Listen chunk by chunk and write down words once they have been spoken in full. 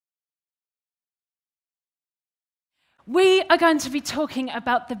We are going to be talking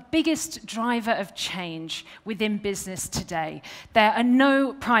about the biggest driver of change within business today. There are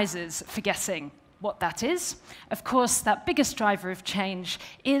no prizes for guessing what that is. Of course, that biggest driver of change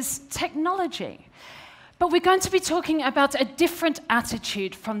is technology. But we're going to be talking about a different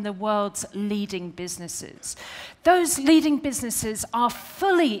attitude from the world's leading businesses. Those leading businesses are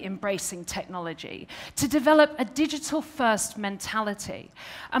fully embracing technology to develop a digital-first mentality.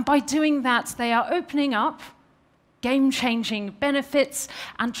 And by doing that, they are opening up game-changing benefits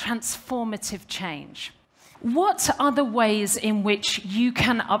and transformative change. What are the ways in which you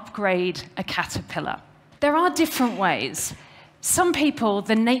can upgrade a caterpillar? There are different ways. Some people,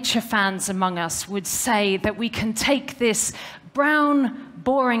 the nature fans among us, would say that we can take this brown,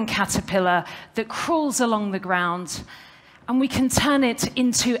 boring caterpillar that crawls along the ground and we can turn it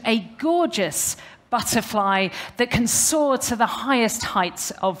into a gorgeous butterfly that can soar to the highest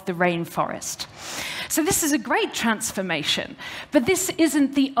heights of the rainforest. So this is a great transformation, but this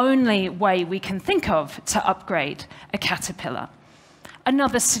isn't the only way we can think of to upgrade a caterpillar.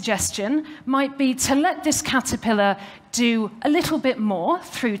 Another suggestion might be to let this caterpillar do a little bit more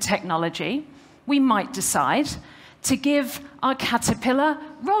through technology. We might decide to give our caterpillar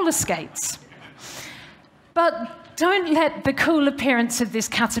roller skates. But don't let the cool appearance of this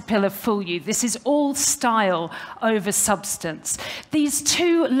caterpillar fool you. This is all style over substance. These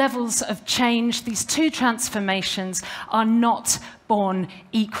two levels of change, these two transformations, are not born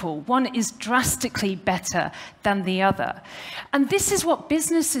equal. One is drastically better than the other. And this is what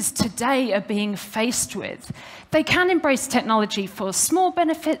businesses today are being faced with. They can embrace technology for small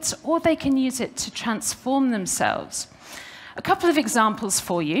benefits, or they can use it to transform themselves. A couple of examples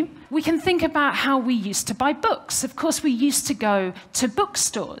for you. We can think about how we used to buy books. Of course, we used to go to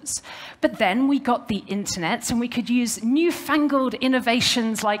bookstores. But then we got the internet, and we could use newfangled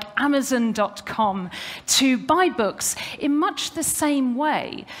innovations like Amazon.com to buy books in much the same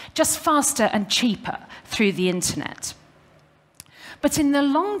way, just faster and cheaper through the internet. But in the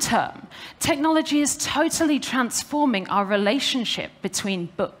long term, technology is totally transforming our relationship between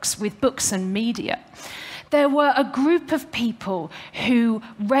books, with books and media. There were a group of people who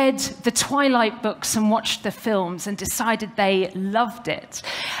read the Twilight books and watched the films and decided they loved it.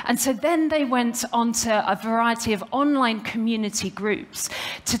 And so then they went onto a variety of online community groups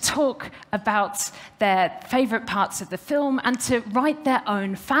to talk about their favorite parts of the film and to write their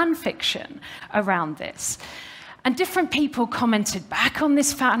own fan fiction around this. And different people commented back on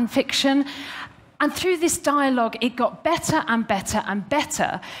this fan fiction. And through this dialogue, it got better and better and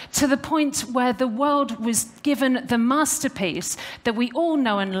better, to the point where the world was given the masterpiece that we all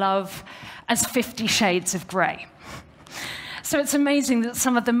know and love as 50 Shades of Grey. So it's amazing that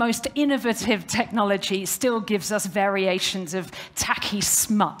some of the most innovative technology still gives us variations of tacky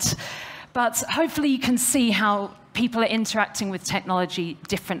smut. But hopefully you can see how people are interacting with technology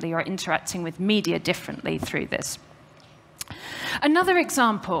differently, or interacting with media differently through this. Another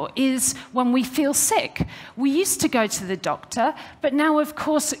example is when we feel sick. We used to go to the doctor, but now, of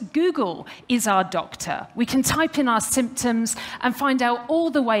course, Google is our doctor. We can type in our symptoms and find out all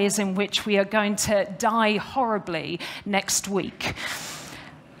the ways in which we are going to die horribly next week.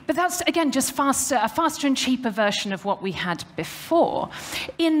 But that's, again, just a faster and cheaper version of what we had before.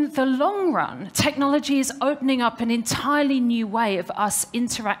 In the long run, technology is opening up an entirely new way of us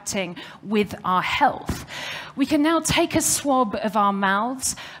interacting with our health. We can now take a swab of our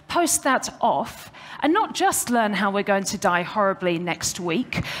mouths, post that off, and not just learn how we're going to die horribly next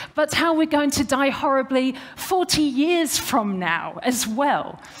week, but how we're going to die horribly 40 years from now as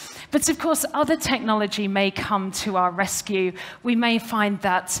well. But of course, other technology may come to our rescue. We may find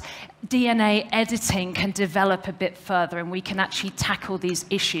that DNA editing can develop a bit further, and we can actually tackle these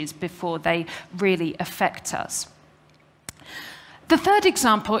issues before they really affect us. The third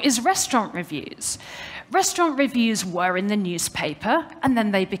example is restaurant reviews. Restaurant reviews were in the newspaper, and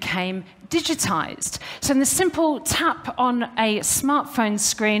then they became digitized. So in the simple tap on a smartphone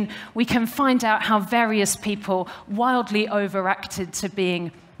screen, we can find out how various people wildly overacted to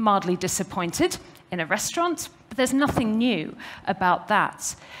being mildly disappointed in a restaurant, but there's nothing new about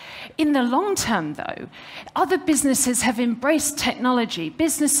that. In the long term, though, other businesses have embraced technology,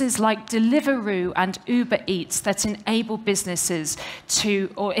 businesses like Deliveroo and Uber Eats, that enable businesses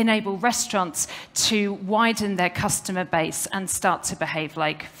to, or enable restaurants to widen their customer base and start to behave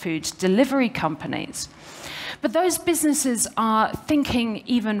like food delivery companies. But those businesses are thinking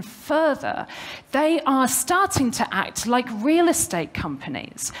even further. They are starting to act like real estate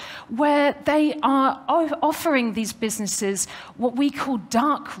companies, where they are offering these businesses what we call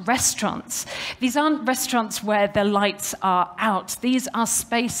dark restaurants. These aren't restaurants where the lights are out. These are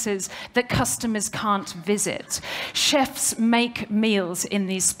spaces that customers can't visit. Chefs make meals in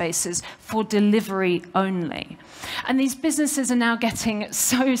these spaces for delivery only. And these businesses are now getting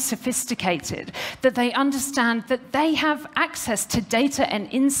so sophisticated that they understand that they have access to data and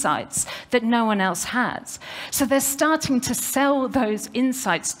insights that no one else has. So they're starting to sell those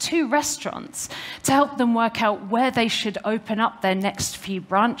insights to restaurants to help them work out where they should open up their next few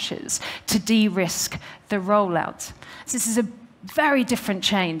branches to de-risk the rollout. So this is a very different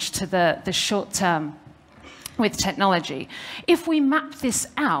change to the short term with technology. If we map this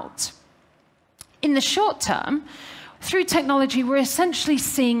out, in the short term, through technology, we're essentially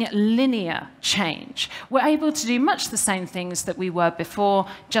seeing linear change. We're able to do much the same things that we were before,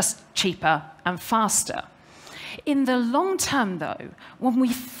 just cheaper and faster. In the long term, though, when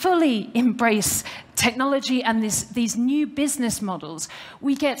we fully embrace technology and these new business models,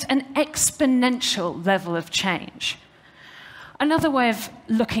 we get an exponential level of change. Another way of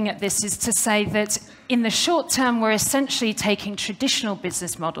looking at this is to say that in the short term, we're essentially taking traditional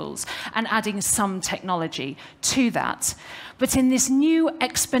business models and adding some technology to that. But in this new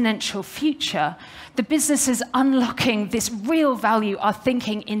exponential future, the businesses unlocking this real value are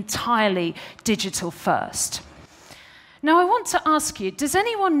thinking entirely digital first. Now, I want to ask you, does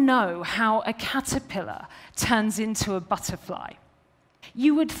anyone know how a caterpillar turns into a butterfly?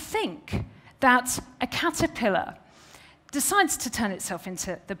 You would think that a caterpillar decides to turn itself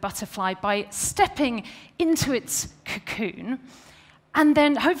into the butterfly by stepping into its cocoon. And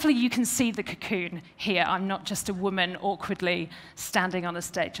then hopefully you can see the cocoon here. I'm not just a woman awkwardly standing on a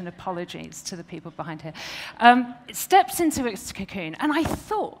stage, and apologies to the people behind here. It steps into its cocoon, and I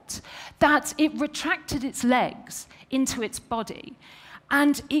thought that it retracted its legs into its body,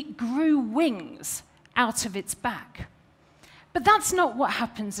 and it grew wings out of its back. But that's not what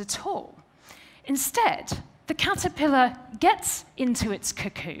happens at all. Instead, the caterpillar gets into its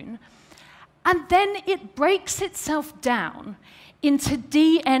cocoon, and then it breaks itself down into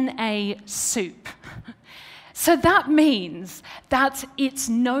DNA soup. So that means that its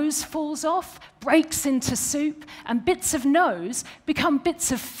nose falls off, breaks into soup, and bits of nose become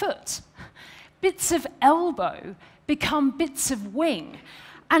bits of foot. Bits of elbow become bits of wing.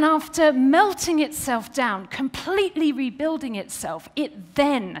 And after melting itself down, completely rebuilding itself, it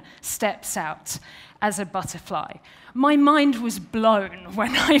then steps out as a butterfly. My mind was blown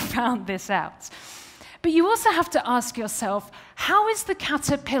when I found this out. But you also have to ask yourself, how is the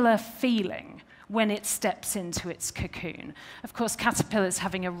caterpillar feeling when it steps into its cocoon? Of course, caterpillars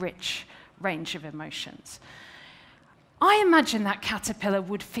having a rich range of emotions. I imagine that caterpillar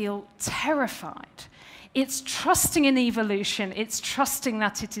would feel terrified. It's trusting in evolution. It's trusting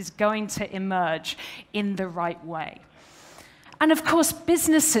that it is going to emerge in the right way. And of course,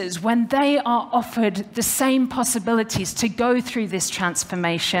 businesses, when they are offered the same possibilities to go through this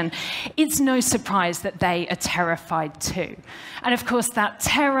transformation, it's no surprise that they are terrified too. And of course, that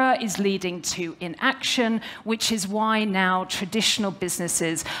terror is leading to inaction, which is why now traditional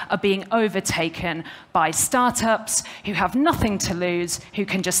businesses are being overtaken by startups who have nothing to lose, who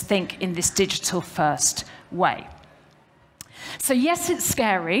can just think in this digital-first way. So yes, it's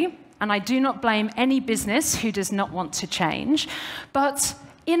scary. And I do not blame any business who does not want to change. But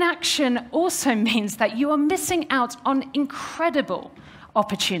inaction also means that you are missing out on incredible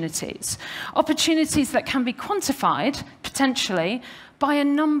opportunities. Opportunities that can be quantified, potentially, by a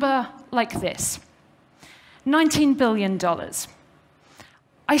number like this. $19 billion.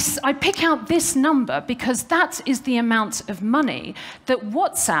 I pick out this number because that is the amount of money that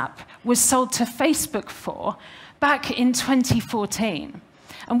WhatsApp was sold to Facebook for back in 2014.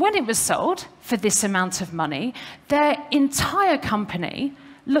 And when it was sold for this amount of money, their entire company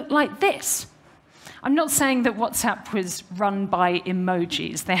looked like this. I'm not saying that WhatsApp was run by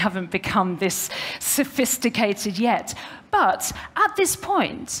emojis. They haven't become this sophisticated yet. But at this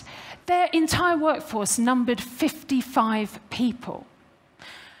point, their entire workforce numbered 55 people.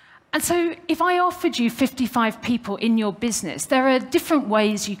 And so if I offered you 55 people in your business, there are different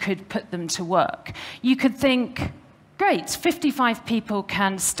ways you could put them to work. You could think, great, 55 people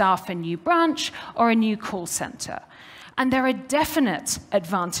can staff a new branch or a new call center. And there are definite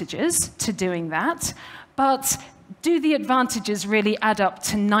advantages to doing that, but do the advantages really add up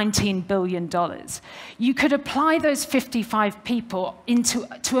to $19 billion? You could apply those 55 people to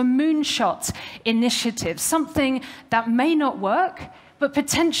a moonshot initiative, something that may not work, but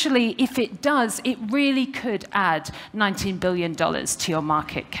potentially, if it does, it really could add $19 billion to your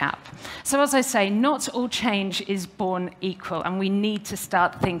market cap. So as I say, not all change is born equal, and we need to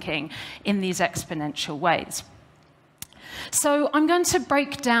start thinking in these exponential ways. So I'm going to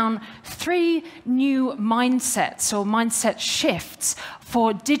break down 3 new mindsets or mindset shifts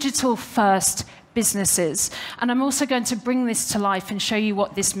for digital-first businesses. And I'm also going to bring this to life and show you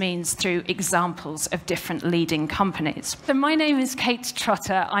what this means through examples of different leading companies. So my name is Cate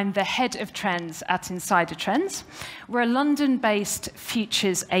Trotter. I'm the head of trends at Insider Trends. We're a London-based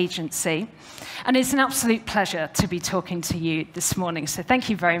futures agency. And it's an absolute pleasure to be talking to you this morning. So thank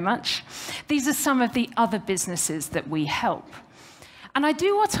you very much. These are some of the other businesses that we help. And I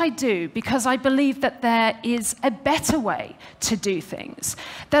do what I do because I believe that there is a better way to do things.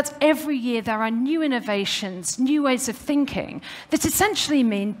 That every year there are new innovations, new ways of thinking that essentially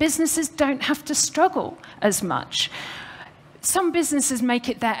mean businesses don't have to struggle as much. Some businesses make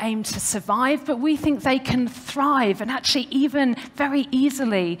it their aim to survive, but we think they can thrive and actually even very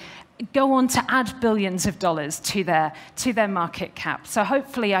easily go on to add billions of dollars to their market cap. So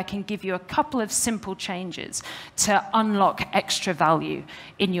hopefully I can give you a couple of simple changes to unlock extra value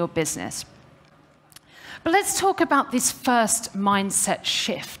in your business. But let's talk about this first mindset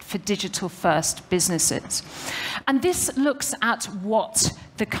shift for digital-first businesses. And this looks at what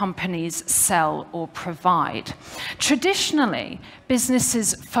the companies sell or provide. Traditionally,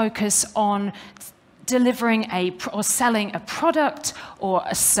 businesses focus on delivering or selling a product or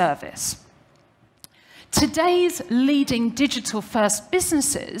a service. Today's leading digital-first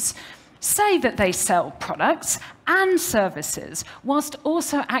businesses say that they sell products and services, whilst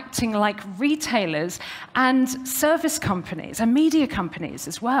also acting like retailers and service companies and media companies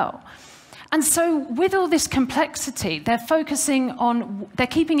as well. And so with all this complexity, they're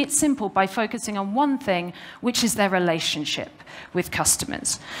keeping it simple by focusing on one thing, which is their relationship with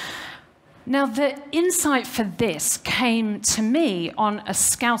customers. Now, the insight for this came to me on a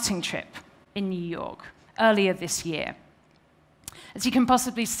scouting trip in New York earlier this year. As you can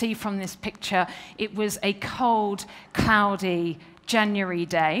possibly see from this picture, it was a cold, cloudy January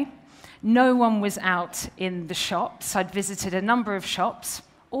day. No one was out in the shops. I'd visited a number of shops,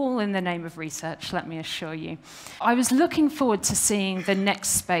 all in the name of research, let me assure you. I was looking forward to seeing the next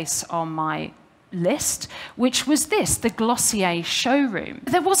space on my list, which was the Glossier showroom.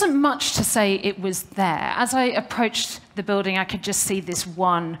 There wasn't much to say it was there. As I approached the building, I could just see this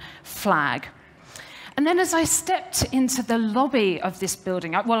one flag. And then as I stepped into the lobby of this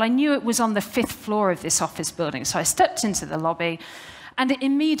building, I knew it was on the 5th floor of this office building, so I stepped into the lobby, and it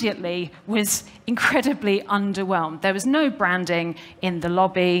immediately was incredibly underwhelmed. There was no branding in the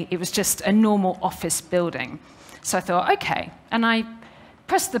lobby. It was just a normal office building. So I thought, okay, and I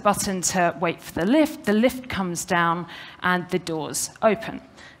press the button to wait for the lift comes down, and the doors open.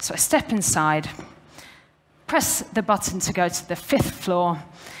 So I step inside, press the button to go to the 5th floor,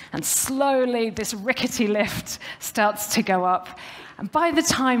 and slowly this rickety lift starts to go up. And by the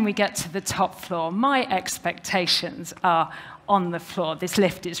time we get to the top floor, my expectations are on the floor. This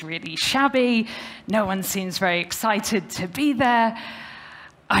lift is really shabby. No one seems very excited to be there.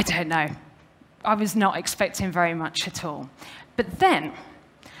 I don't know. I was not expecting very much at all. But then,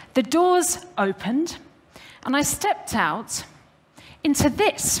 the doors opened, and I stepped out into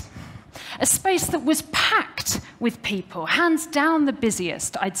this, a space that was packed with people, hands down the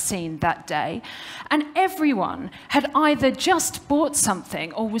busiest I'd seen that day, and everyone had either just bought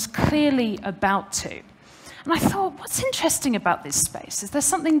something or was clearly about to. And I thought, what's interesting about this space? Is there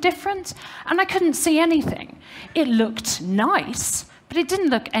something different? And I couldn't see anything. It looked nice, but it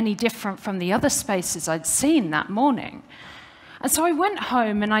didn't look any different from the other spaces I'd seen that morning. And so I went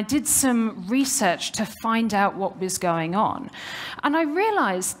home and I did some research to find out what was going on. And I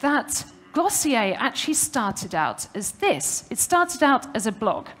realized that Glossier actually started out as this. It started out as a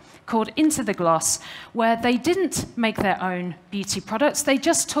blog called Into the Gloss, where they didn't make their own beauty products. They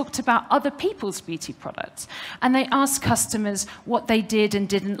just talked about other people's beauty products. And they asked customers what they did and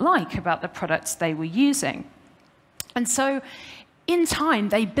didn't like about the products they were using. And so in time,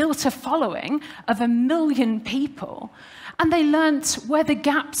 they built a following of 1 million people. And they learnt where the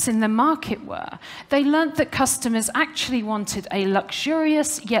gaps in the market were. They learnt that customers actually wanted a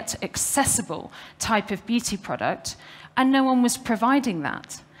luxurious yet accessible type of beauty product, and no one was providing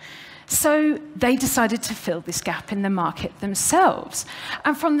that. So they decided to fill this gap in the market themselves.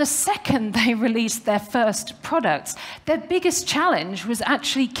 And from the second they released their first products, their biggest challenge was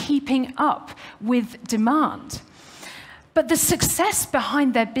actually keeping up with demand. But the success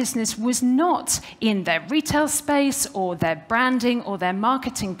behind their business was not in their retail space or their branding or their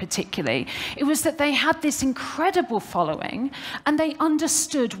marketing particularly. It was that they had this incredible following and they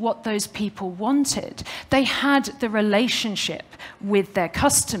understood what those people wanted. They had the relationship with their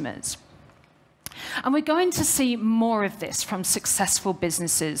customers. And we're going to see more of this from successful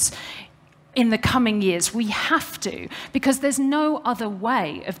businesses in the coming years. We have to, because there's no other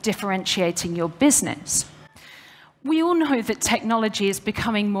way of differentiating your business. We all know that technology is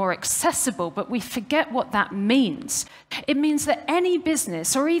becoming more accessible, but we forget what that means. It means that any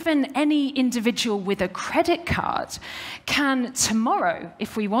business, or even any individual with a credit card, can tomorrow,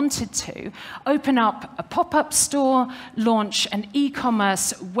 if we wanted to, open up a pop-up store, launch an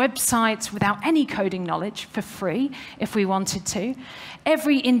e-commerce website without any coding knowledge for free, if we wanted to.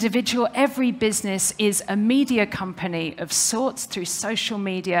 Every individual, every business is a media company of sorts through social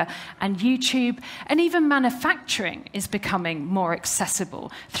media and YouTube, and even manufacturing is becoming more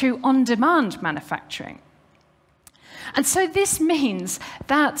accessible through on-demand manufacturing. And so this means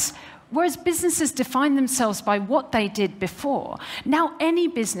that whereas businesses define themselves by what they did before, now any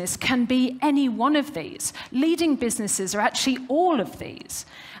business can be any one of these. Leading businesses are actually all of these.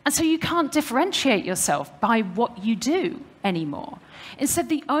 And so you can't differentiate yourself by what you do anymore. Instead,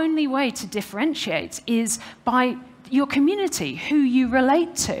 the only way to differentiate is by your community, who you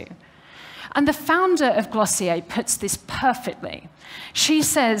relate to. And the founder of Glossier puts this perfectly. She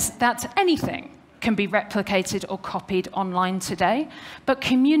says that anything can be replicated or copied online today, but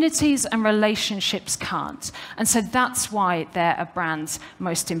communities and relationships can't. And so that's why they're a brand's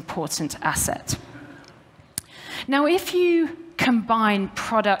most important asset. Now, if you combine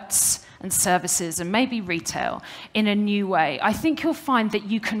products and services and maybe retail in a new way, I think you'll find that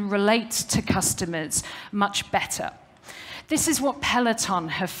you can relate to customers much better. This is what Peloton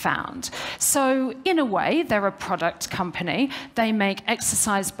have found. So in a way, they're a product company. They make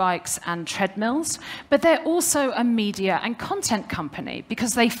exercise bikes and treadmills, but they're also a media and content company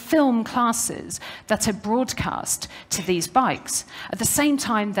because they film classes that are broadcast to these bikes. At the same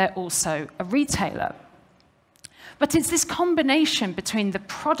time, they're also a retailer. But it's this combination between the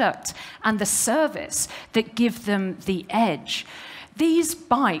product and the service that give them the edge. These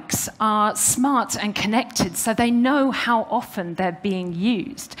bikes are smart and connected, so they know how often they're being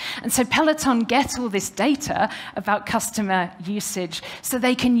used. And so Peloton get all this data about customer usage, so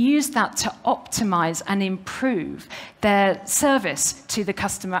they can use that to optimize and improve their service to the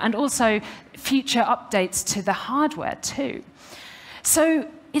customer, and also future updates to the hardware too. So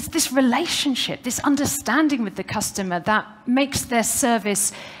it's this relationship, this understanding with the customer that makes their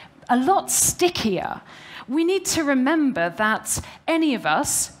service a lot stickier. We need to remember that any of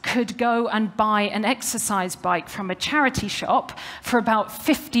us could go and buy an exercise bike from a charity shop for about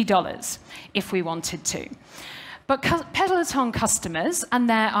 $50 if we wanted to. But Peloton customers, and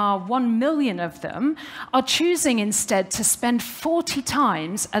there are 1 million of them, are choosing instead to spend 40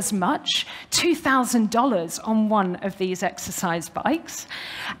 times as much, $2,000 on one of these exercise bikes.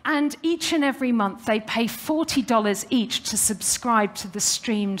 And each and every month, they pay $40 each to subscribe to the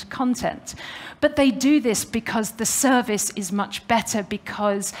streamed content. But they do this because the service is much better,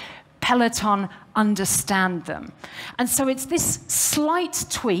 because Peloton understand them. And so it's this slight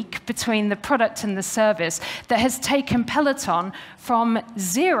tweak between the product and the service that has taken Peloton from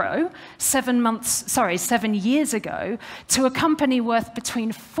 7 years ago, to a company worth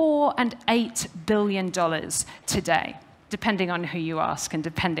between $4 and $8 billion today, depending on who you ask and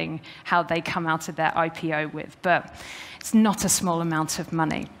depending how they come out of their IPO with. But it's not a small amount of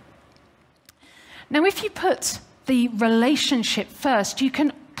money. Now, if you put the relationship first, you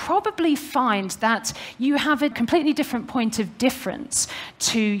can probably find that you have a completely different point of difference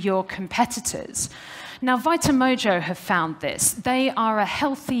to your competitors. Now, Vitamojo have found this. They are a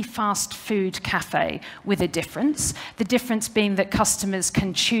healthy fast food cafe with a difference, the difference being that customers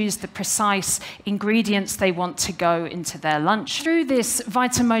can choose the precise ingredients they want to go into their lunch. Through this,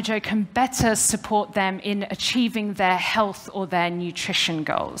 Vitamojo can better support them in achieving their health or their nutrition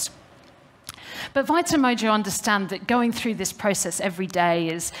goals. But Vitamojo understand that going through this process every day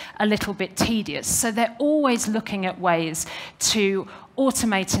is a little bit tedious, so they're always looking at ways to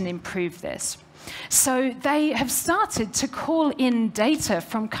automate and improve this. So they have started to call in data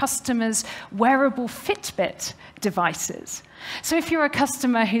from customers' wearable Fitbit devices. So if you're a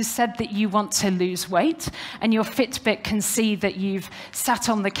customer who said that you want to lose weight and your Fitbit can see that you've sat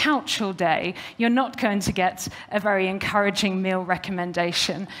on the couch all day, you're not going to get a very encouraging meal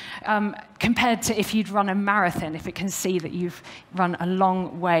recommendation. compared to if you'd run a marathon, if it can see that you've run a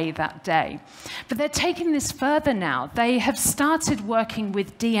long way that day. But they're taking this further now. They have started working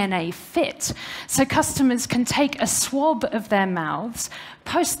with DNA Fit, so customers can take a swab of their mouths,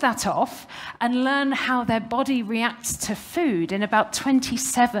 post that off, and learn how their body reacts to food in about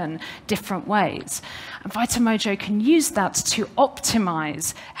 27 different ways. And Vitamojo can use that to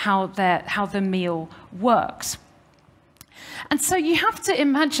optimize how the meal works. And so you have to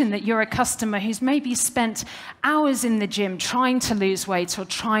imagine that you're a customer who's maybe spent hours in the gym trying to lose weight or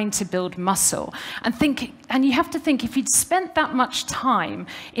trying to build muscle. And you have to think, if you'd spent that much time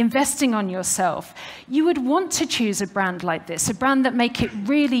investing on yourself, you would want to choose a brand like this, a brand that make it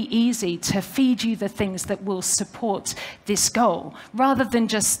really easy to feed you the things that will support this goal, rather than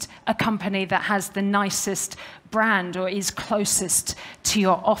just a company that has the nicest brand or is closest to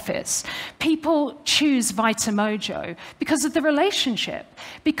your office. People choose Vitamojo because of the relationship,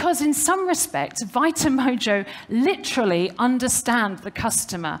 because in some respects, Vitamojo literally understand the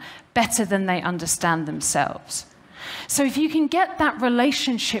customer better than they understand themselves. So if you can get that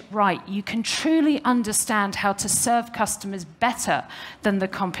relationship right, you can truly understand how to serve customers better than the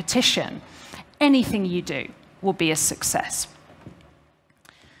competition. Anything you do will be a success.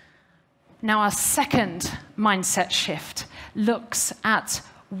 Now, our second mindset shift looks at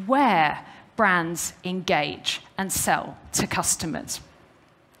where brands engage and sell to customers.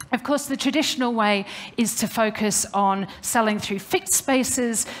 Of course, the traditional way is to focus on selling through fixed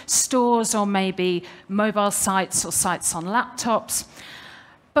spaces, stores, or maybe mobile sites or sites on laptops.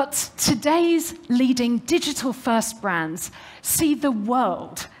 But today's leading digital-first brands see the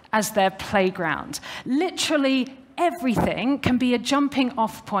world as their playground. Literally, everything can be a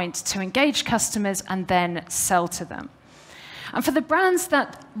jumping-off point to engage customers and then sell to them. And for the brands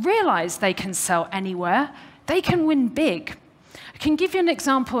that realize they can sell anywhere, they can win big. I can give you an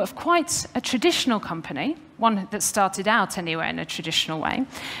example of quite a traditional company, one that started out anyway in a traditional way,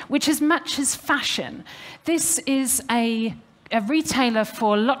 which is Matches Fashion. This is a retailer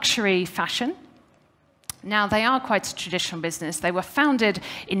for luxury fashion. Now, they are quite a traditional business. They were founded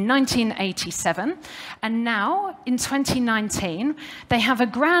in 1987, and now, in 2019, they have a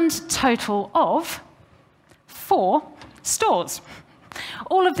grand total of 4 stores.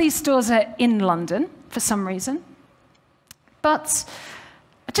 All of these stores are in London, for some reason. But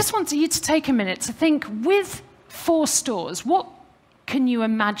I just want you to take a minute to think, with 4 stores, what can you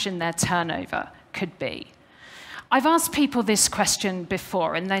imagine their turnover could be? I've asked people this question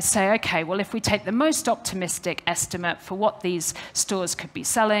before, and they say, OK, well, if we take the most optimistic estimate for what these stores could be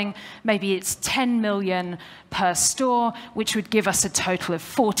selling, maybe it's 10 million per store, which would give us a total of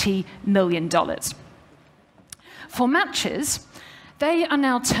 $40 million. For Matches, they are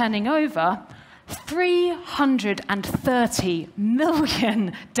now turning over $330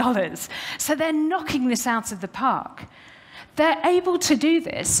 million. So they're knocking this out of the park. They're able to do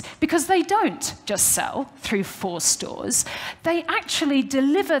this because they don't just sell through 4 stores. They actually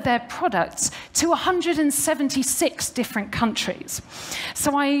deliver their products to 176 different countries.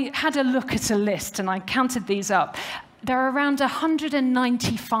 So I had a look at a list, and I counted these up. There are around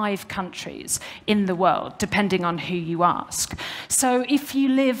 195 countries in the world, depending on who you ask. So if you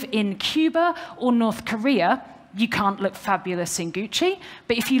live in Cuba or North Korea, you can't look fabulous in Gucci.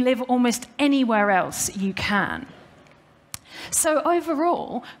 But if you live almost anywhere else, you can. So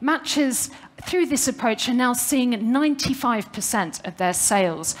overall, Matches, through this approach, are now seeing 95% of their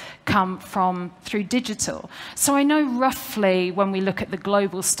sales come through digital. So I know roughly, when we look at the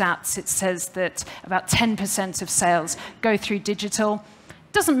global stats, it says that about 10% of sales go through digital.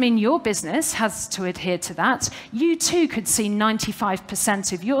 Doesn't mean your business has to adhere to that. You too could see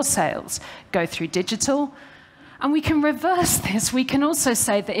 95% of your sales go through digital. And we can reverse this. We can also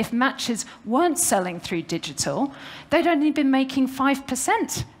say that if Matches weren't selling through digital, they'd only been making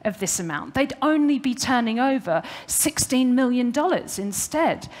 5% of this amount. They'd only be turning over $16 million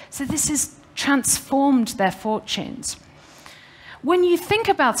instead. So this has transformed their fortunes. When you think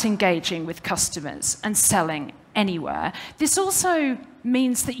about engaging with customers and selling anywhere, this also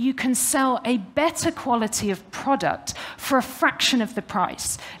means that you can sell a better quality of product for a fraction of the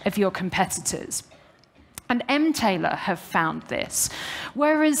price of your competitors. And M-Tailor have found this.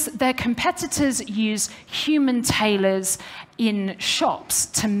 Whereas their competitors use human tailors in shops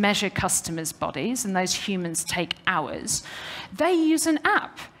to measure customers' bodies, and those humans take hours, they use an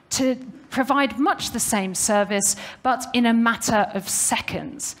app to provide much the same service, but in a matter of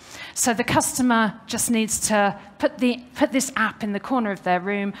seconds. So the customer just needs to put this app in the corner of their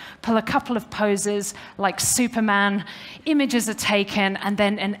room, pull a couple of poses like Superman, images are taken, and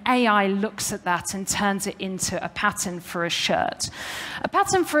then an AI looks at that and turns it into a pattern for a shirt. A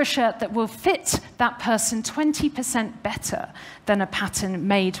pattern for a shirt that will fit that person 20% better than a pattern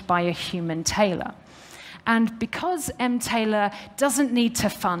made by a human tailor. And because M-Tailor doesn't need to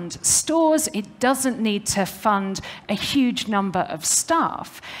fund stores, it doesn't need to fund a huge number of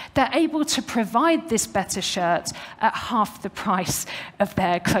staff, they're able to provide this better shirt at half the price of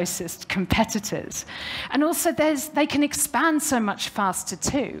their closest competitors. And also, they can expand so much faster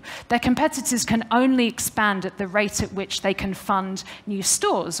too. Their competitors can only expand at the rate at which they can fund new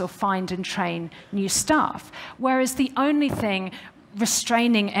stores or find and train new staff. Whereas the only thing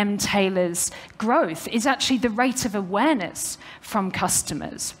restraining M-Tailor's growth is actually the rate of awareness from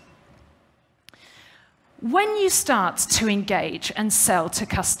customers. When you start to engage and sell to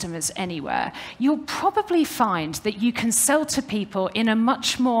customers anywhere, you'll probably find that you can sell to people in a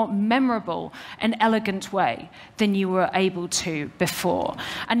much more memorable and elegant way than you were able to before.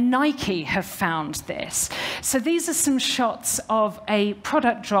 And Nike have found this. So these are some shots of a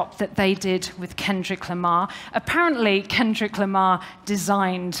product drop that they did with Kendrick Lamar. Apparently, Kendrick Lamar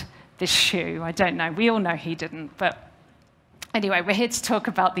designed this shoe. I don't know. We all know he didn't, but anyway, we're here to talk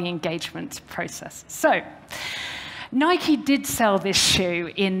about the engagement process. So, Nike did sell this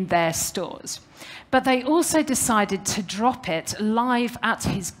shoe in their stores, but they also decided to drop it live at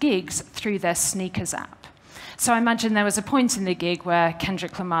his gigs through their sneakers app. So I imagine there was a point in the gig where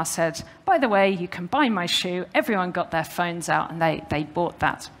Kendrick Lamar said, by the way, you can buy my shoe. Everyone got their phones out and they bought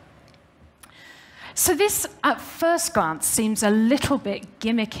that. So this, at first glance, seems a little bit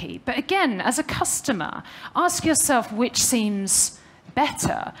gimmicky. But again, as a customer, ask yourself which seems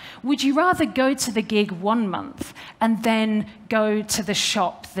better. Would you rather go to the gig 1 month and then go to the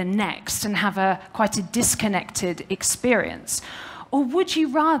shop the next and have quite a disconnected experience? Or would you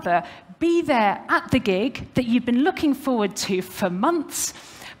rather be there at the gig that you've been looking forward to for months,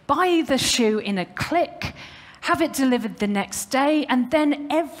 buy the shoe in a click, have it delivered the next day, and then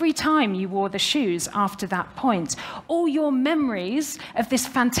every time you wore the shoes after that point, all your memories of this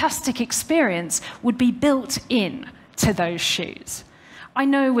fantastic experience would be built in to those shoes? I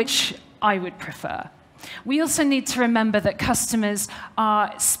know which I would prefer. We also need to remember that customers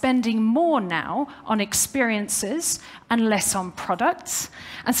are spending more now on experiences and less on products.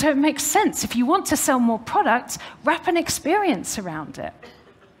 And so it makes sense. If you want to sell more products, wrap an experience around it.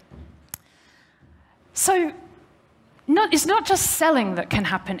 So it's not just selling that can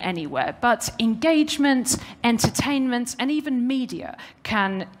happen anywhere, but engagement, entertainment, and even media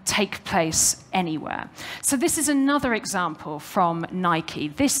can take place anywhere. So this is another example from Nike.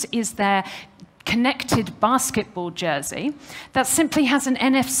 This is their connected basketball jersey that simply has an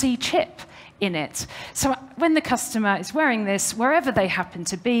NFC chip in it. So when the customer is wearing this, wherever they happen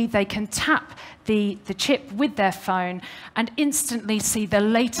to be, they can tap the chip with their phone and instantly see the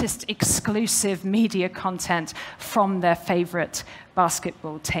latest exclusive media content from their favorite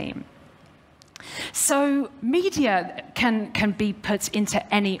basketball team. So media can be put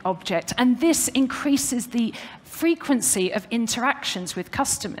into any object, and this increases the frequency of interactions with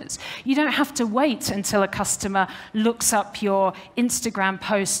customers. You don't have to wait until a customer looks up your Instagram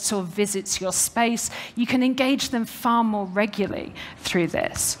posts or visits your space. You can engage them far more regularly through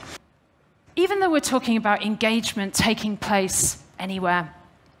this. Even though we're talking about engagement taking place anywhere,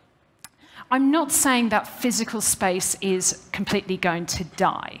 I'm not saying that physical space is completely going to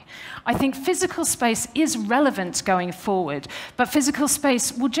die. I think physical space is relevant going forward, but physical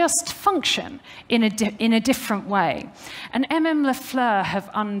space will just function in a different way. And MM have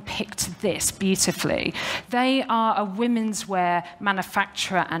unpicked this beautifully. They are a women's wear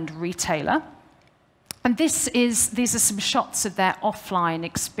manufacturer and retailer. And these are some shots of their offline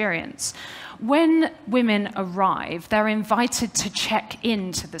experience. When women arrive, they're invited to check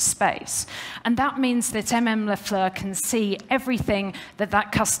into the space. And that means that MM can see everything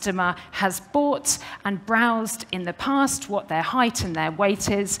that customer has bought and browsed in the past, what their height and their weight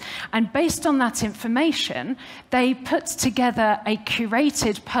is. And based on that information, they put together a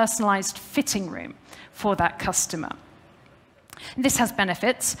curated, personalized fitting room for that customer. This has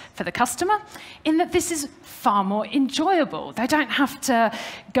benefits for the customer in that this is far more enjoyable. They don't have to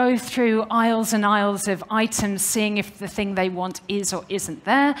go through aisles and aisles of items seeing if the thing they want is or isn't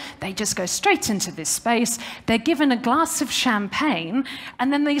there. They just go straight into this space. They're given a glass of champagne,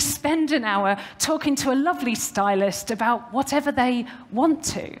 and then they spend an hour talking to a lovely stylist about whatever they want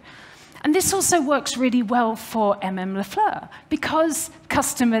to. And this also works really well for MM Lafleur. Because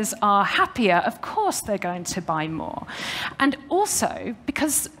customers are happier, of course they're going to buy more. And also,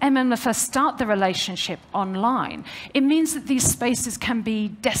 because MM Lafleur start the relationship online, it means that these spaces can be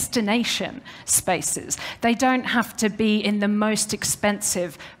destination spaces. They don't have to be in the most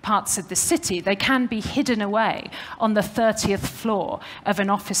expensive parts of the city. They can be hidden away on the 30th floor of an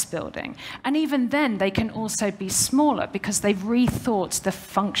office building. And even then, they can also be smaller because they've rethought the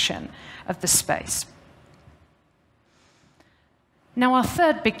function of the space. Now, our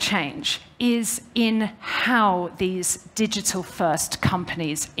third big change is in how these digital-first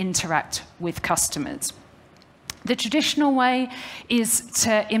companies interact with customers. The traditional way is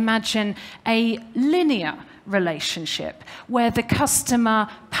to imagine a linear relationship where the customer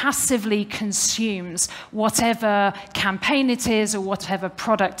passively consumes whatever campaign it is or whatever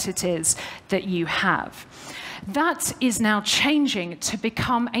product it is that you have. That is now changing to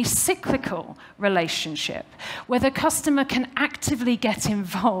become a cyclical relationship, where the customer can actively get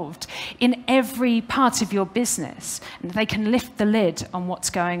involved in every part of your business, and they can lift the lid on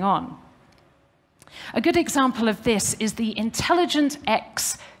what's going on. A good example of this is the Intelligent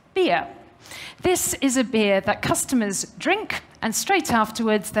X beer. This is a beer that customers drink, and straight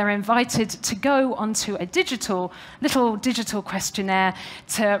afterwards they're invited to go onto a little digital questionnaire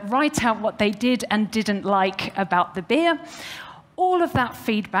to write out what they did and didn't like about the beer. All of that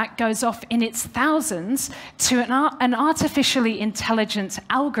feedback goes off in its thousands to an artificially intelligent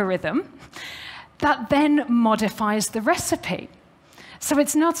algorithm that then modifies the recipe. So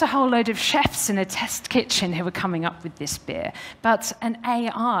it's not a whole load of chefs in a test kitchen who are coming up with this beer, but an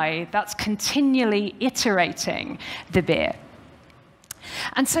AI that's continually iterating the beer.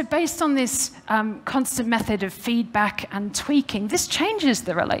 And so based on this constant method of feedback and tweaking, this changes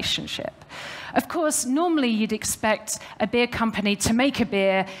the relationship. Of course, normally you'd expect a beer company to make a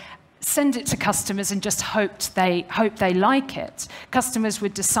beer, send it to customers and just hope they like it. Customers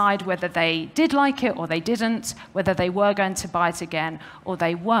would decide whether they did like it or they didn't, whether they were going to buy it again or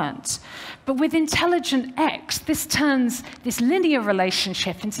they weren't. But with Intelligent X, this turns this linear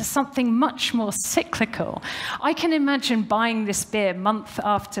relationship into something much more cyclical. I can imagine buying this beer month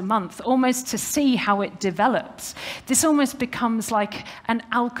after month, almost to see how it develops. This almost becomes like an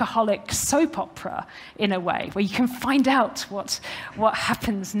alcoholic soap opera in a way, where you can find out what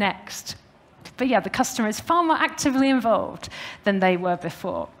happens next. But yeah, the customer is far more actively involved than they were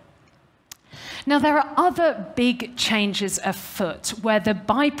before. Now, there are other big changes afoot where the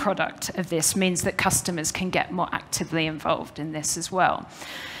byproduct of this means that customers can get more actively involved in this as well.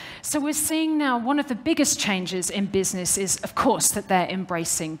 So we're seeing now one of the biggest changes in business is, of course, that they're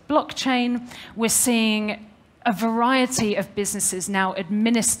embracing blockchain. We're seeing a variety of businesses now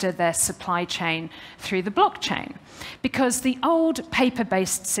administer their supply chain through the blockchain, because the old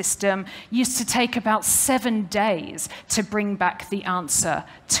paper-based system used to take about 7 days to bring back the answer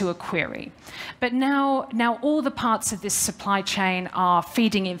to a query. But now all the parts of this supply chain are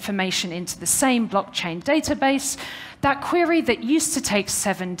feeding information into the same blockchain database. That query that used to take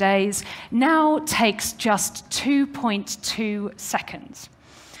 7 days now takes just 2.2 seconds.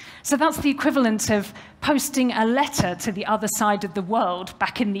 So that's the equivalent of posting a letter to the other side of the world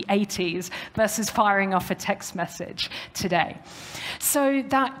back in the 80s versus firing off a text message today. So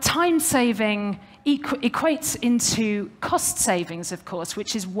that time saving equates into cost savings, of course,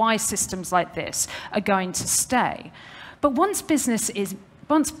 which is why systems like this are going to stay. But once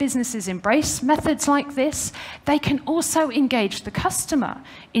businesses embrace methods like this, they can also engage the customer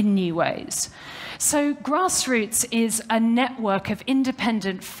in new ways. So Grassroots is a network of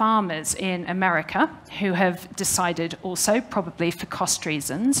independent farmers in America who have decided also, probably for cost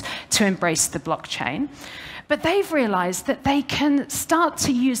reasons, to embrace the blockchain. But they've realized that they can start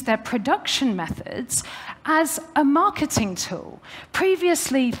to use their production methods as a marketing tool.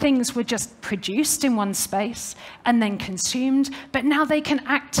 Previously, things were just produced in one space and then consumed, but now they can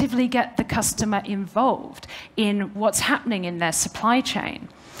actively get the customer involved in what's happening in their supply chain.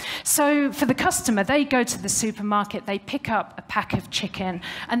 So for the customer, they go to the supermarket, they pick up a pack of chicken,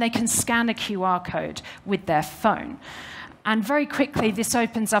 and they can scan a QR code with their phone. And very quickly, this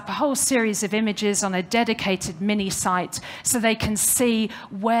opens up a whole series of images on a dedicated mini site so they can see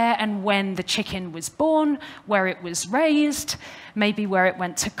where and when the chicken was born, where it was raised, maybe where it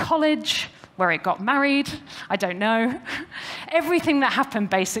went to college, where it got married, I don't know. Everything that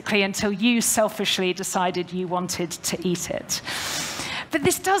happened, basically, until you selfishly decided you wanted to eat it. But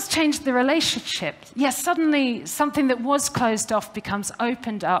this does change the relationship. Yes, suddenly something that was closed off becomes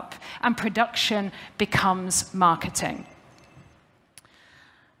opened up, and production becomes marketing.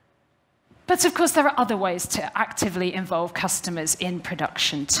 But of course, there are other ways to actively involve customers in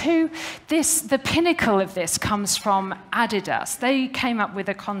production too. The pinnacle of this comes from Adidas. They came up with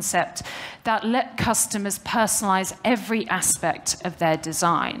a concept that let customers personalize every aspect of their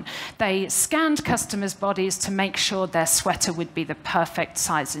design. They scanned customers' bodies to make sure their sweater would be the perfect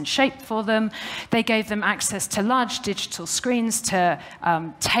size and shape for them. They gave them access to large digital screens to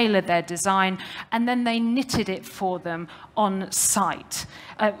tailor their design, and then they knitted it for them on site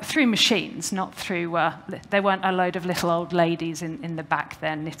through machines, not through, there weren't a load of little old ladies in the back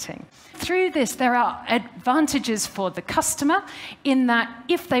there knitting. Through this, there are advantages for the customer in that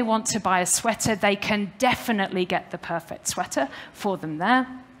if they want to buy a sweater, they can definitely get the perfect sweater for them there.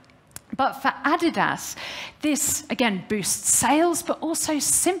 But for Adidas, this, again, boosts sales, but also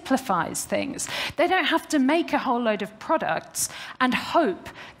simplifies things. They don't have to make a whole load of products and hope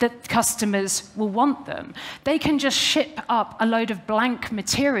that customers will want them. They can just ship up a load of blank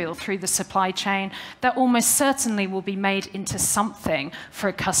material through the supply chain that almost certainly will be made into something for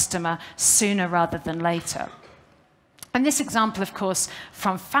a customer sooner rather than later. And this example, of course,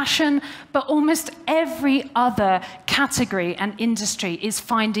 from fashion, but almost every other category and industry is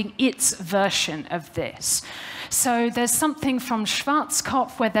finding its version of this. So there's something from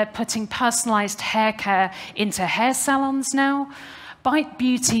Schwarzkopf where they're putting personalized hair care into hair salons now. Bite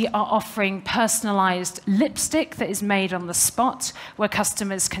Beauty are offering personalized lipstick that is made on the spot, where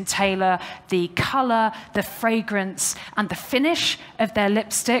customers can tailor the color, the fragrance, and the finish of their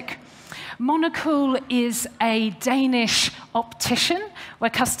lipstick. Monocool is a Danish optician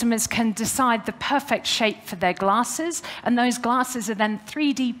where customers can decide the perfect shape for their glasses, and those glasses are then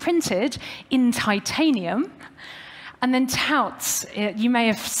 3D printed in titanium. And then Touts, you may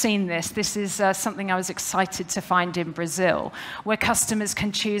have seen this. This is something I was excited to find in Brazil, where customers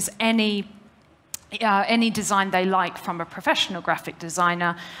can choose any design they like from a professional graphic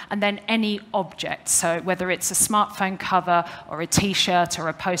designer, and then any object. So whether it's a smartphone cover or a T-shirt or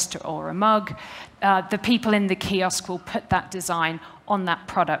a poster or a mug, the people in the kiosk will put that design on that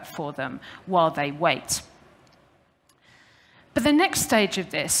product for them while they wait. But the next stage of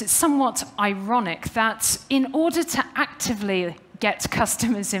this, it's somewhat ironic that in order to actively get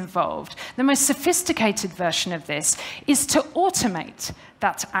customers involved, the most sophisticated version of this is to automate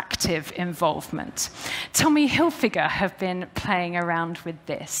that active involvement. Tommy Hilfiger have been playing around with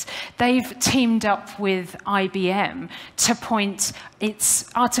this. They've teamed up with IBM to point its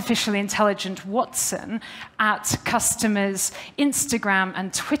artificially intelligent Watson at customers' Instagram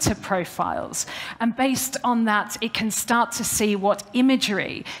and Twitter profiles. And based on that, it can start to see what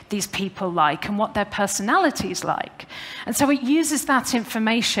imagery these people like and what their personalities like. And so it uses that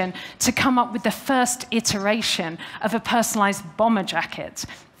information to come up with the first iteration of a personalized bomber jacket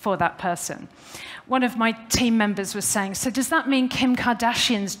for that person. One of my team members was saying, so does that mean Kim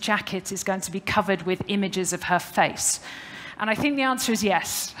Kardashian's jacket is going to be covered with images of her face? And I think the answer is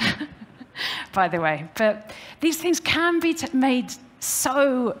yes, by the way. But these things can be made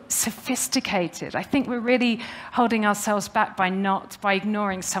so sophisticated. I think we're really holding ourselves back by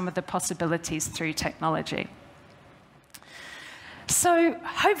ignoring some of the possibilities through technology. So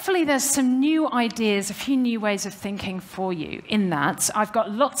hopefully there's some new ideas, a few new ways of thinking for you in that. I've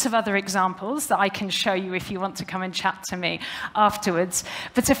got lots of other examples that I can show you if you want to come and chat to me afterwards.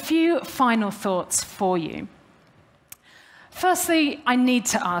 But a few final thoughts for you. Firstly, I need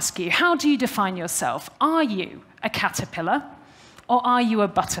to ask you, how do you define yourself? Are you a caterpillar or are you a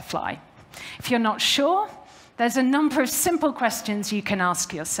butterfly? If you're not sure, there's a number of simple questions you can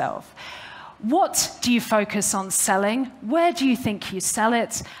ask yourself. What do you focus on selling? Where do you think you sell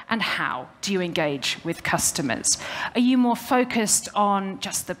it? And how do you engage with customers? Are you more focused on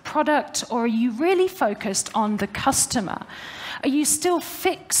just the product, or are you really focused on the customer? Are you still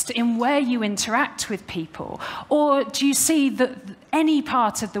fixed in where you interact with people? Or do you see that any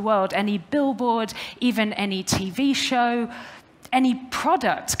part of the world, any billboard, even any TV show, any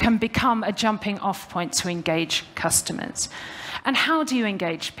product can become a jumping off point to engage customers? And how do you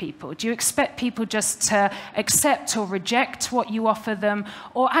engage people? Do you expect people just to accept or reject what you offer them?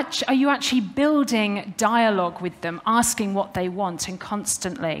 Or are you actually building dialogue with them, asking what they want and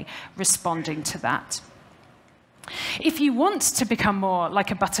constantly responding to that? If you want to become more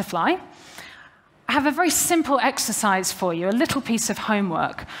like a butterfly, I have a very simple exercise for you, a little piece of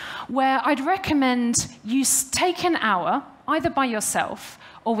homework, where I'd recommend you take an hour, either by yourself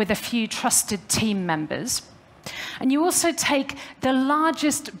or with a few trusted team members, and you also take the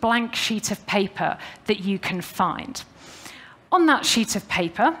largest blank sheet of paper that you can find. On that sheet of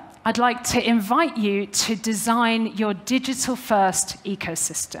paper, I'd like to invite you to design your digital-first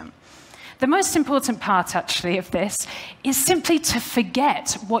ecosystem. The most important part, actually, of this is simply to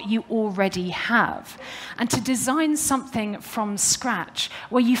forget what you already have and to design something from scratch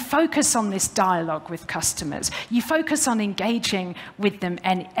where you focus on this dialogue with customers, you focus on engaging with them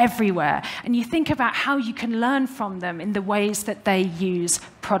everywhere, and you think about how you can learn from them in the ways that they use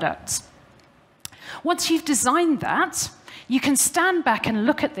products. Once you've designed that, you can stand back and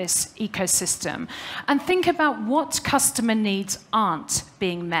look at this ecosystem and think about what customer needs aren't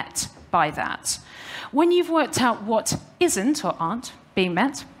being met by that. When you've worked out what isn't or aren't being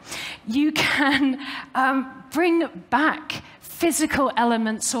met, you can bring back physical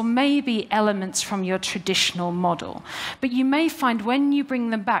elements or maybe elements from your traditional model. But you may find when you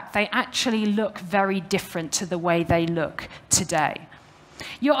bring them back, they actually look very different to the way they look today.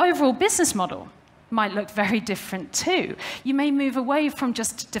 Your overall business model might look very different too. You may move away from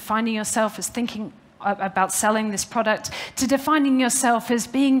just defining yourself as thinking about selling this product to defining yourself as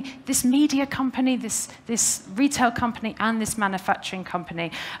being this media company, this retail company, and this manufacturing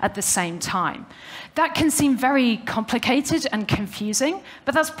company at the same time. That can seem very complicated and confusing,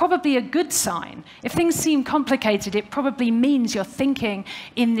 but that's probably a good sign. If things seem complicated, it probably means you're thinking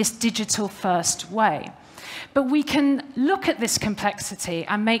in this digital-first way. But we can look at this complexity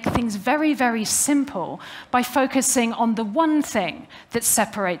and make things very, very simple by focusing on the one thing that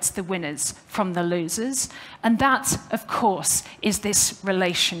separates the winners from the losers, and that, of course, is this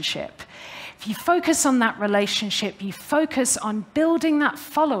relationship. If you focus on that relationship, you focus on building that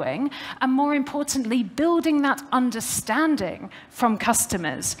following, and more importantly, building that understanding from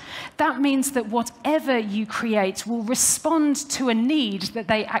customers. That means that whatever you create will respond to a need that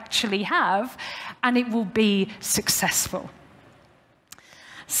they actually have, and it will be successful.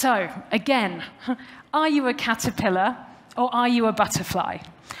 So, again, are you a caterpillar or are you a butterfly?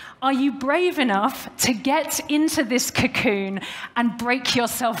 Are you brave enough to get into this cocoon and break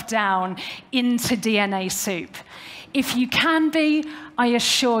yourself down into DNA soup? If you can be, I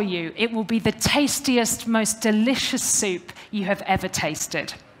assure you, it will be the tastiest, most delicious soup you have ever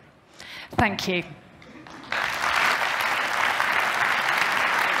tasted. Thank you.